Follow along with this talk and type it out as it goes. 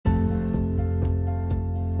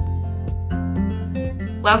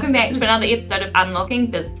Welcome back to another episode of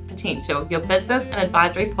Unlocking Business Potential, your business and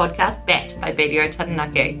advisory podcast backed by BDO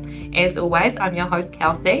Taranaki. As always, I'm your host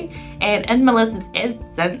Kelsey, and in Melissa's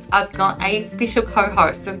absence, I've got a special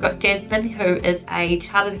co-host. We've got Jasmine, who is a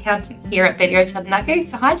chartered accountant here at BDO Taranaki.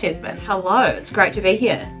 So hi, Jasmine. Hello, it's great to be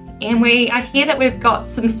here. And I hear that we've got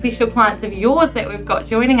some special clients of yours that we've got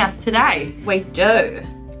joining us today. We do.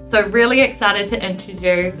 So really excited to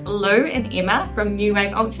introduce Lou and Emma from New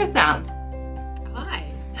Wave Ultrasound. Hi.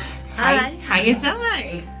 Hi. How you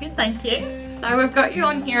doing? Good, thank you. So we've got you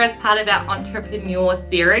on here as part of our entrepreneur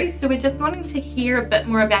series. So we're just wanting to hear a bit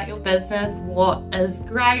more about your business, what is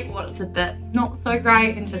great, what's a bit not so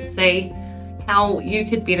great, and just see how you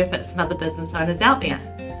could benefit some other business owners out there.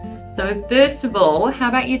 So first of all, how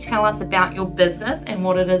about you tell us about your business and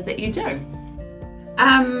what it is that you do?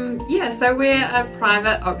 So we're a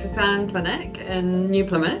private ultrasound clinic in New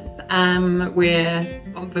Plymouth. We're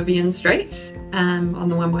on Vivian Street, on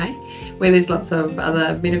the one way, where there's lots of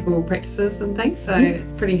other medical practices and things, so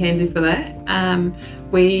it's pretty handy for that.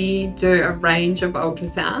 We do a range of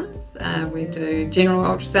ultrasounds. We do general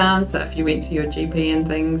ultrasounds, so if you went to your GP and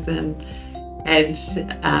things and had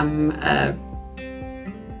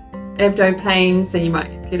abdo pains, then you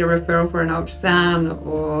might get a referral for an ultrasound,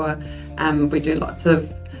 or we do lots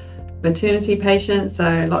of maternity patients,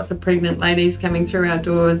 so lots of pregnant ladies coming through our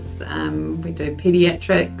doors. We do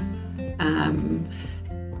pediatrics.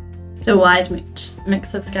 Just a wide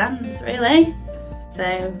mix of scans, really.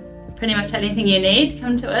 So pretty much anything you need,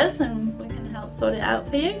 come to us and we can help sort it out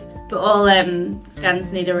for you. But all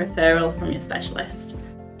scans need a referral from your specialist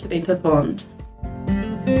to be performed.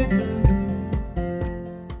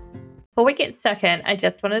 Before we get stuck in, I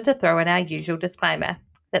just wanted to throw in our usual disclaimer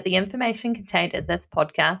that the information contained in this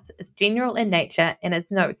podcast is general in nature and is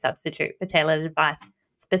no substitute for tailored advice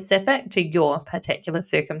specific to your particular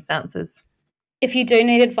circumstances. If you do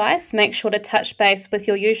need advice, make sure to touch base with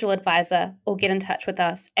your usual advisor or get in touch with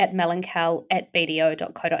us at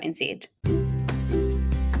melancal@bdo.co.nz.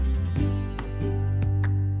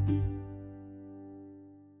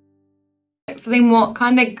 So then what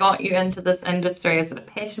kind of got you into this industry? Is it a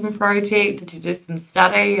passion project? Did you do some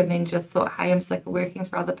study and then just thought, hey, I'm sick of working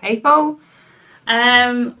for other people?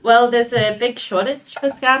 Well, there's a big shortage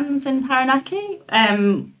for scans in Taranaki.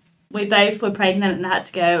 We both were pregnant and had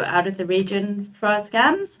to go out of the region for our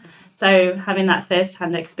scans. So having that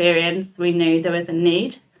first-hand experience, we knew there was a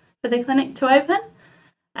need for the clinic to open.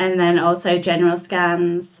 And then also general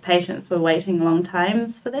scans, patients were waiting long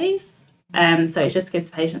times for these. So it just gives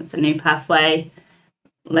patients a new pathway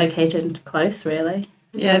located close, really.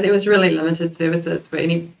 Yeah, there was really limited services for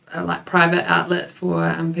any private outlet for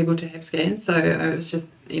people to have scans. So it was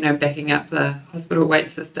just, backing up the hospital wait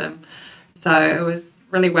system. So it was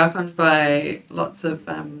really welcomed by lots of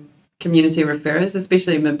community referrers,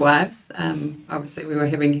 especially midwives. Obviously, we were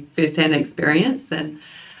having first-hand experience, and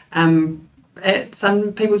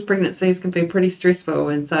some people's pregnancies can be pretty stressful,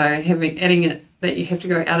 and so adding it that you have to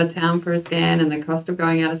go out of town for a scan and the cost of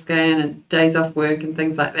going out of scan and days off work and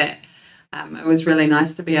things like that. It was really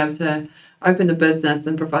nice to be able to open the business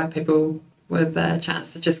and provide people with a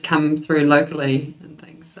chance to just come through locally and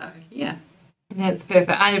things. So, yeah. That's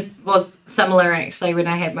perfect. I was similar actually when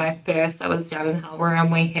I had my first. I was down in Halwa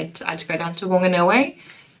and I had to go down to Wanganui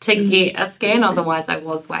to get a scan, otherwise I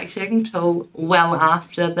was waiting till well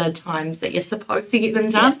after the times that you're supposed to get them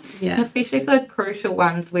done. Yeah. And especially for those crucial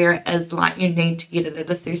ones where it is like you need to get it at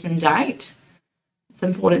a certain date. It's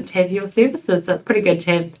important to have your services, so it's pretty good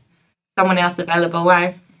to have someone else available,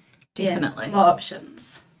 eh? Definitely. More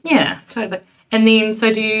options. Yeah, totally. And then,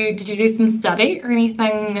 so did you do some study or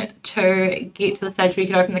anything to get to the stage where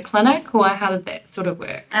you could open the clinic, or how did that sort of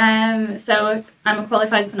work? So I'm a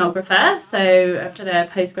qualified sonographer, so I've done a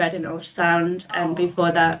postgrad in ultrasound, and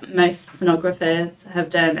before that, most sonographers have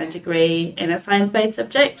done a degree in a science-based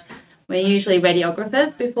subject. We're usually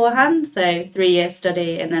radiographers beforehand, so 3-year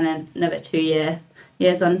study and then another 2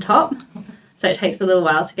 years on top. So it takes a little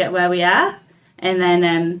while to get where we are. And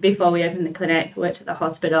then before we opened the clinic, we worked at the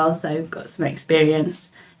hospital, so we've got some experience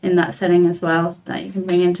in that setting as well that you can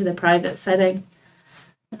bring into the private setting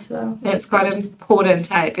as well. That's quite important,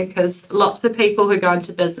 because lots of people who go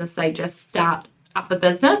into business, they just start up a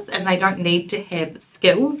business and they don't need to have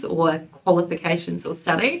skills or qualifications or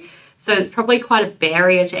study. So it's probably quite a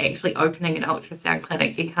barrier to actually opening an ultrasound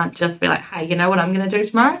clinic. You can't just be like, hey, you know what I'm going to do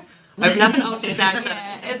tomorrow? Open up an ultrasound.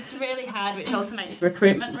 Yeah, it's really hard, which also makes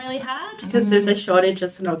recruitment really hard because there's a shortage of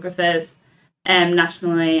sonographers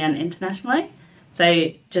nationally and internationally.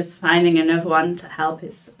 So just finding another one to help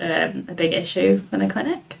is a big issue for the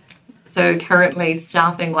clinic. So currently,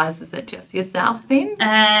 staffing wise, is it just yourself then?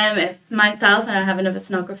 It's myself, and I have another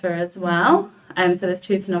sonographer as well. So there's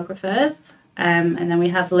 2 sonographers. And then we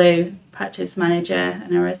have Lou, practice manager,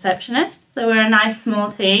 and a receptionist. So we're a nice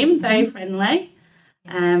small team, very friendly,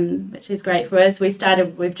 which is great for us. We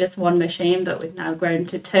started with just 1 machine, but we've now grown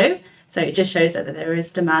to 2. So it just shows that there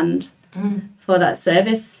is demand for that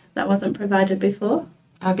service that wasn't provided before.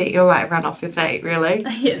 I bet you'll like run off your feet, really.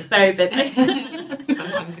 It's very busy.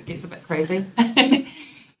 Sometimes it gets a bit crazy.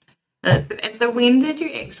 That's good. And so when did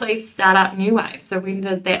you actually start up New Wave? So when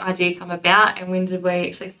did that idea come about, and when did we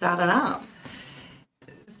actually start it up?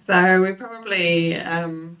 So we probably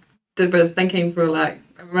did a thinking for like,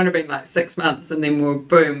 it might have been like 6 months, and then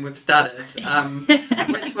we've started,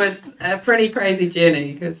 which was a pretty crazy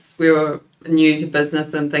journey because we were new to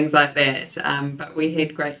business and things like that. But we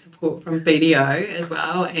had great support from BDO as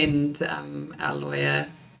well, and our lawyer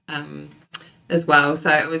as well. So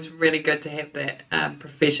it was really good to have that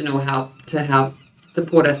professional help to help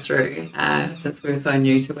support us through since we were so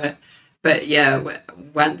new to it. But yeah,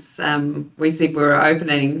 once we said we were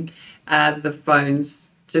opening, the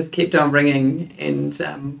phones just kept on ringing,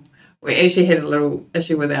 and we actually had a little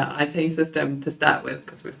issue with our IT system to start with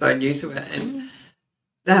because we're so new to it.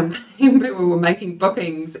 And people were making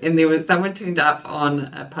bookings, and there was someone turned up on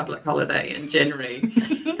a public holiday in January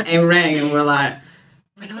and rang, and we're like,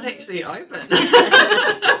 we're not actually open.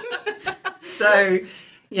 So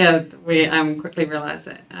yeah, we quickly realised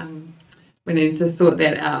that we needed to sort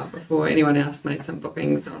that out before anyone else made some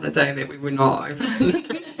bookings on a day that we were not open.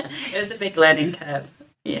 It was a big learning curve.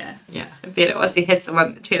 Yeah. Yeah. I bet it was. You had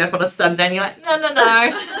someone that turn up on a Sunday and you're like,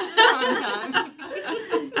 no.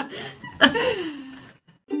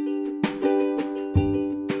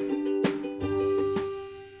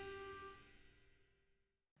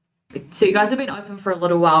 So you guys have been open for a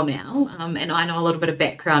little while now, and I know a little bit of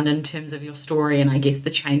background in terms of your story and I guess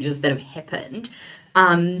the changes that have happened.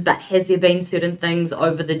 But has there been certain things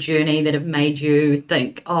over the journey that have made you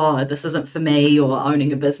think, oh, this isn't for me, or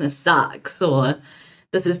owning a business sucks, or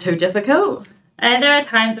this is too difficult? There are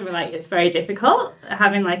times where like it's very difficult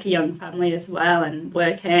having like a young family as well, and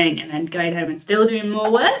working and then going home and still doing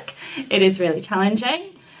more work. It is really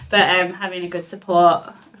challenging, but having a good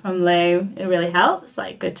support from Lou, it really helps,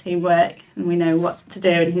 like good teamwork, and we know what to do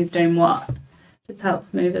and who's doing what. Just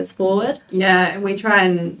helps move us forward. Yeah, and we try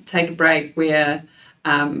and take a break where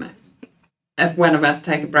if one of us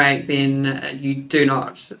take a break, then you do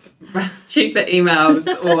not check the emails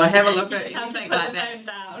or have a look at anything like that.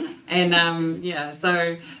 And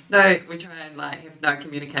so no, we try and like have no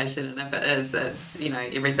communication, and if it is, it's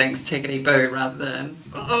everything's tickety boo rather than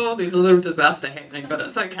there's a little disaster happening, but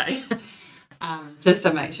it's okay. Just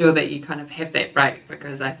to make sure that you kind of have that break,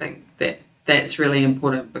 because I think that's really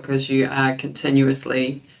important, because you are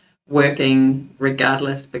continuously working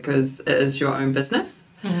regardless, because it is your own business.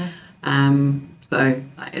 Mm-hmm. So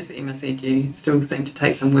as Emma said, you still seem to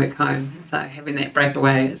take some work home, so having that break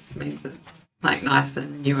away means it's like nice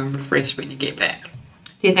and new and refreshed when you get back.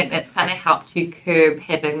 Do you think that's kind of helped you curb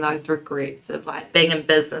having those regrets of like being in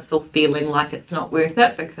business or feeling like it's not worth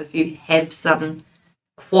it, because you have some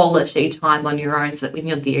quality time on your own, so that when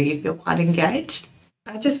you're there you feel quite engaged?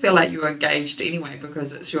 I just feel like you're engaged anyway,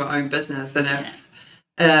 because it's your own business, and if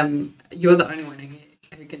you're the only one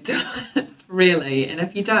who can do it, really, and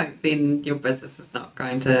if you don't, then your business is not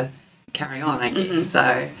going to carry on, I guess. Mm-hmm.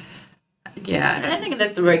 So yeah, I don't think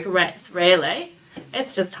there's the regrets really.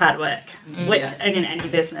 It's just hard work, which in any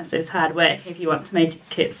business is hard work. If you want to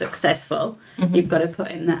make it successful, you've got to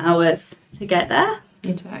put in the hours to get there.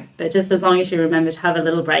 You do. But just as long as you remember to have a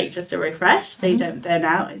little break just to refresh, so you don't burn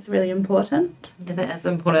out, it's really important. Yeah, that is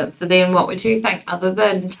important. So then what would you think, other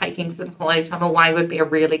than taking some quality time away, would be a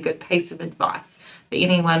really good piece of advice for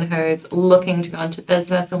anyone who's looking to go into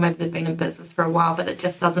business, or maybe they've been in business for a while but it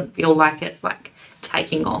just doesn't feel like it's like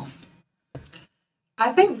taking off?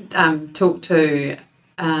 I think talk to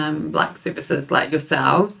like services like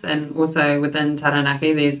yourselves, and also within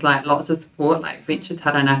Taranaki there's like lots of support like Venture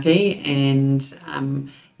Taranaki and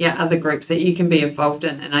other groups that you can be involved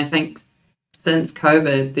in. And I think since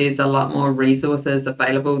COVID there's a lot more resources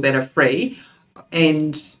available that are free,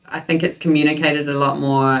 and I think it's communicated a lot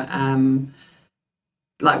more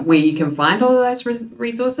like where you can find all of those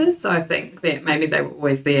resources. So I think that maybe they were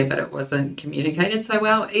always there, but it wasn't communicated so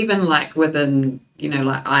well. Even like within,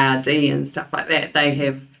 like IRD and stuff like that, they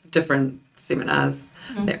have different seminars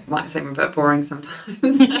that might seem a bit boring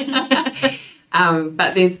sometimes. But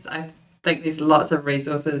I think there's lots of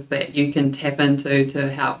resources that you can tap into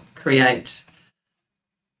to help create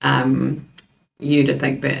you to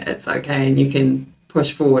think that it's okay and you can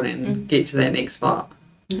push forward and get to that next spot.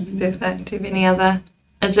 That's perfect. Do you have any other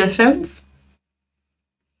additions?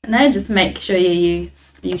 No, just make sure you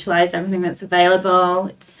utilise everything that's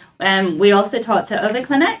available. We also talk to other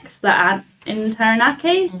clinics that aren't in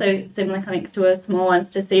Taranaki, so similar clinics to us, small ones,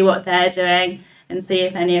 to see what they're doing and see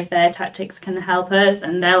if any of their tactics can help us,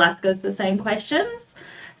 and they'll ask us the same questions.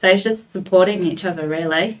 So it's just supporting each other,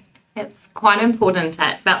 really. It's quite important.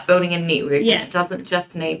 It's about building a network. Yeah. It doesn't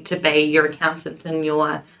just need to be your accountant and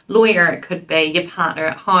your lawyer. It could be your partner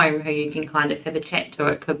at home who you can kind of have a chat to.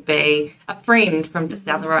 It could be a friend from just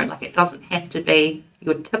down the road. Like, it doesn't have to be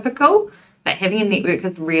your typical, but having a network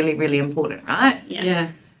is really, really important, right? Yeah.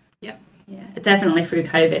 Yeah, definitely through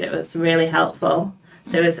COVID, it was really helpful.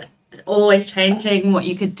 So it was always changing what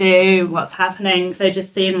you could do, what's happening. So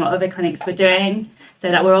just seeing what other clinics were doing so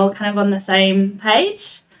that we're all kind of on the same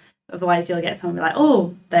page. Otherwise, you'll get someone be like,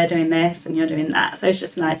 oh, they're doing this and you're doing that. So it's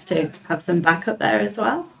just nice to have some backup there as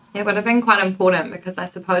well. It would have been quite important because I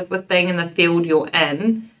suppose with being in the field you're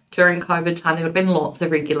in, during COVID time, there would have been lots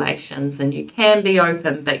of regulations and you can be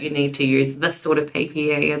open, but you need to use this sort of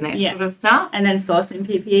PPE and that sort of stuff. And then sourcing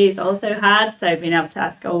PPE is also hard. So being able to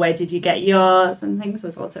ask, oh, where did you get yours and things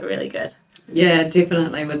was also really good. Yeah,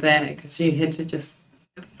 definitely with that, because you had to just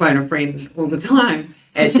phone a friend all the time.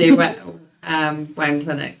 Actually, one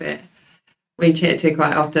clinic that we chat to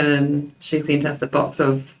quite often, and she sent us a box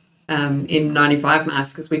of N95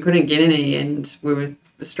 masks because we couldn't get any, and we were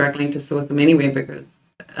struggling to source them anywhere because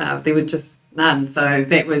there was just none. So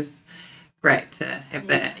that was great to have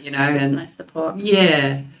that, you know. Just and nice support.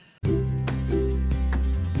 Yeah.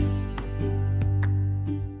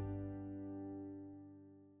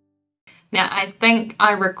 Now, I think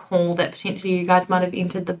I recall that potentially you guys might have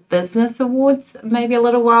entered the Business Awards maybe a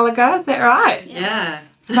little while ago. Is that right? Yeah.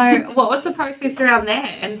 So what was the process around that,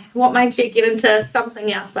 and what made you get into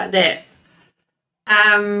something else like that?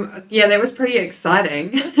 Yeah, that was pretty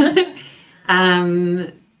exciting.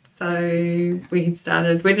 So we had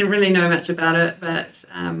started, we didn't really know much about it, but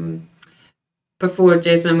before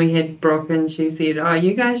Jasmine, we had Brooke, and she said, oh,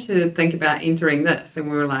 you guys should think about entering this. And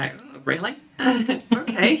we were like, oh, really?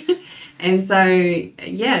 Okay. And so,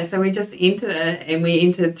 yeah, so we just entered it, and we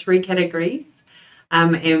entered 3 categories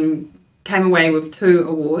and came away with 2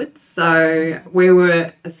 awards. So we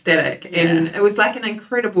were ecstatic. Yeah. And it was like an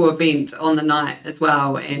incredible event on the night as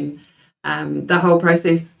well. And the whole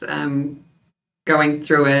process, going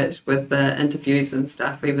through it with the interviews and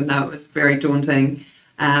stuff, even though it was very daunting,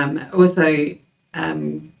 also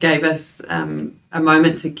gave us a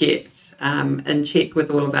moment to get in check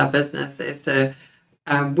with all of our business as to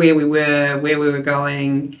where we were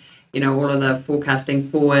going, you know, all of the forecasting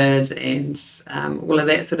forward and all of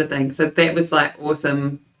that sort of thing. So that was like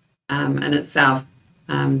awesome in itself,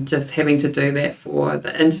 just having to do that for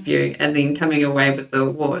the interview and then coming away with the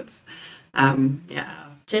awards.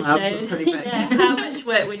 Just smiles were showed pretty big. how much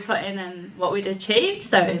work we'd put in and what we'd achieved.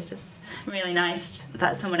 So it's just really nice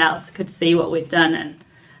that someone else could see what we'd done and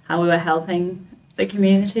how we were helping the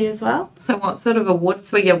community as well. So what sort of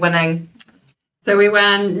awards were you winning? So we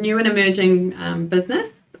won New and Emerging Business.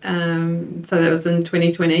 So that was in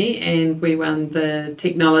 2020, and we won the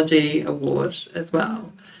Technology Award as well.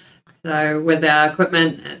 So with our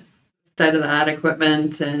equipment, it's state-of-the-art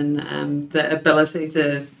equipment, and the ability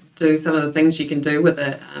to do some of the things you can do with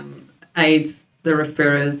it aids the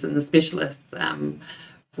referrers and the specialists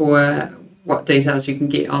for what details you can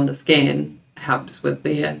get on the scan, helps with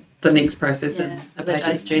the next process in a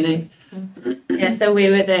patient's journey. Yeah, so we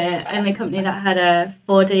were the only company that had a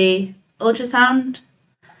 4D ultrasound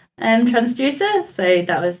transducer. So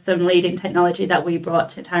that was some leading technology that we brought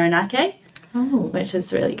to Taranaki, which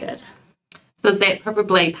is really good. So is that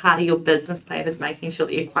probably part of your business plan, is making sure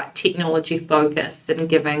that you're quite technology focused and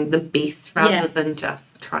giving the best rather than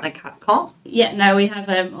just trying to cut costs? Yeah, no, we have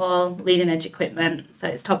all leading edge equipment, so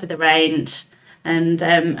it's top of the range, and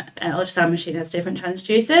an ultrasound machine has different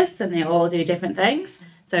transducers and they all do different things.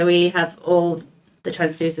 So we have all the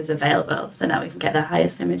transducers available, so now we can get the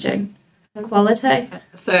highest imaging quality.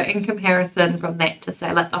 So in comparison from that to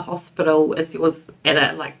say like the hospital, is yours at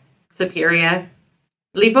a like superior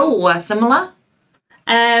level or similar?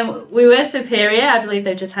 We were superior. I believe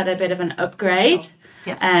they've just had a bit of an upgrade.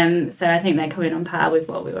 So I think they're coming on par with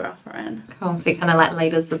what we were offering. Cool. So you're kind of like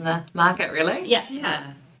leaders in the market, really? Yeah.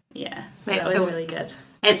 So that was really good.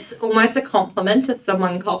 It's almost a compliment if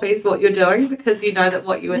someone copies what you're doing, because you know that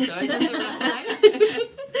what you are doing is the right way.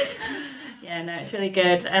 Yeah, no, it's really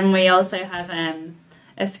good. And we also have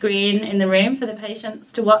a screen in the room for the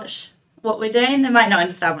patients to watch what we're doing. They might not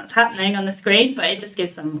understand what's happening on the screen, but it just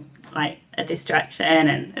gives them like a distraction,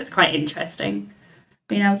 and it's quite interesting.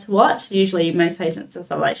 being able to watch. Usually most patients are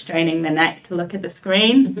sort of like straining their neck to look at the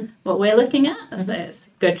screen, what we're looking at. So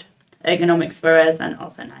it's good ergonomics for us and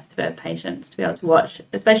also nice for patients to be able to watch,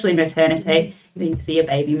 especially maternity. You can see your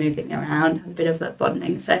baby moving around, have a bit of a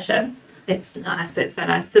bonding session. That's nice. That's so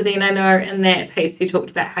nice. So then I know in that piece you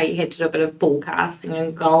talked about how you had to do a bit of forecasting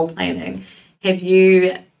and goal planning. Have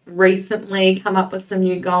you recently come up with some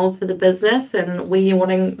new goals for the business and where you're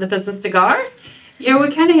wanting the business to go? Yeah,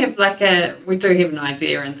 we kind of have we do have an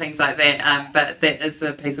idea and things like that, but that is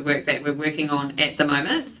a piece of work that we're working on at the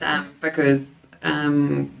moment because,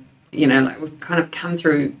 we've kind of come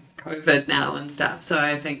through COVID now and stuff. So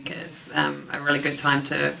I think it's a really good time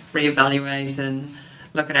to reevaluate and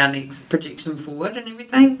look at our next projection forward and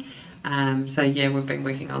everything. We've been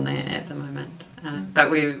working on that at the moment.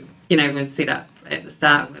 But we're set up at the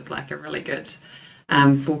start with like a really good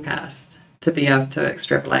forecast to be able to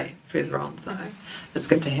extrapolate further on. So it's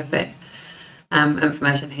good to have that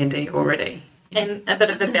information handy already. And a bit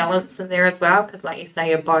of a balance in there as well, because like you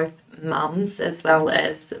say, you're both mums as well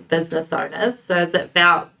as business owners. So is it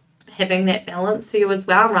about having that balance for you as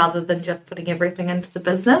well, rather than just putting everything into the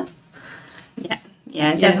business? Yeah,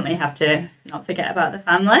 definitely have to not forget about the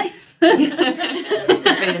family. Be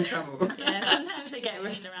in trouble. Yeah, sometimes they get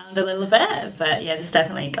rushed around a little bit, but yeah, there's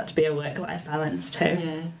definitely got to be a work-life balance too.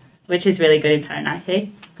 Yeah. Which is really good in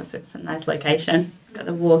Taranaki because it's a nice location. Got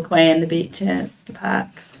the walkway and the beaches, the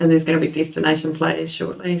parks. And there's going to be destination plays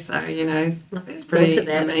shortly, so that's pretty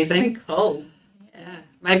amazing. That's cool. Yeah,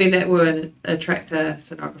 maybe that will attract a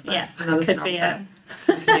sonographer. Yeah, another could sonographer be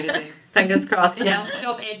to the community. Fingers crossed. Yeah,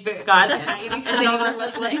 job advert, guys. Okay, Is anyone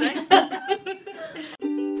listening?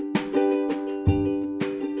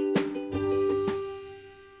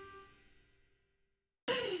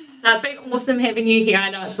 Now, it's been awesome having you here.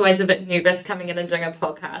 I know it's always a bit nervous coming in and doing a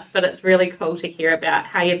podcast, but it's really cool to hear about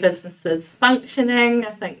how your business is functioning.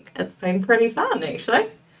 I think it's been pretty fun, actually.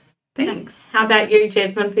 Thanks. How about you,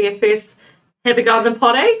 Jasmine, for your first have a go on the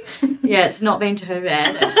potty? Yeah, it's not been too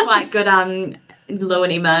bad. It's quite good. Lou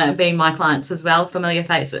and Emma being my clients as well, familiar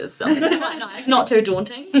faces. So it's quite nice, not too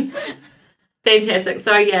daunting. Fantastic.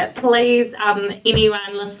 So yeah, please,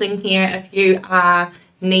 anyone listening here, if you are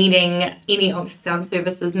needing any ultrasound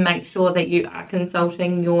services, make sure that you are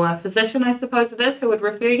consulting your physician, I suppose it is, who would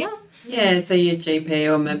refer you. Yeah, so your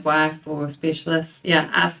GP or midwife or specialist,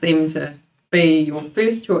 ask them to be your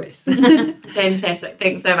first choice. Fantastic.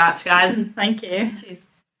 Thanks so much, guys. Thank you. Cheers.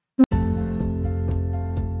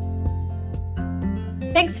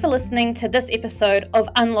 Thanks for listening to this episode of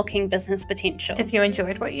Unlocking Business Potential. If you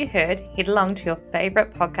enjoyed what you heard, head along to your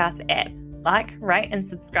favourite podcast app. Like, rate and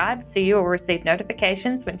subscribe so you will receive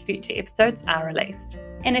notifications when future episodes are released.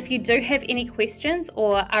 And if you do have any questions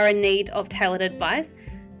or are in need of tailored advice,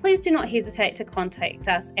 please do not hesitate to contact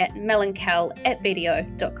us at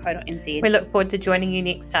melancal@bdo.co.nz. We look forward to joining you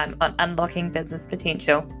next time on Unlocking Business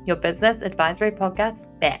Potential, your business advisory podcast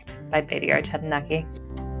backed by BDO Taranaki.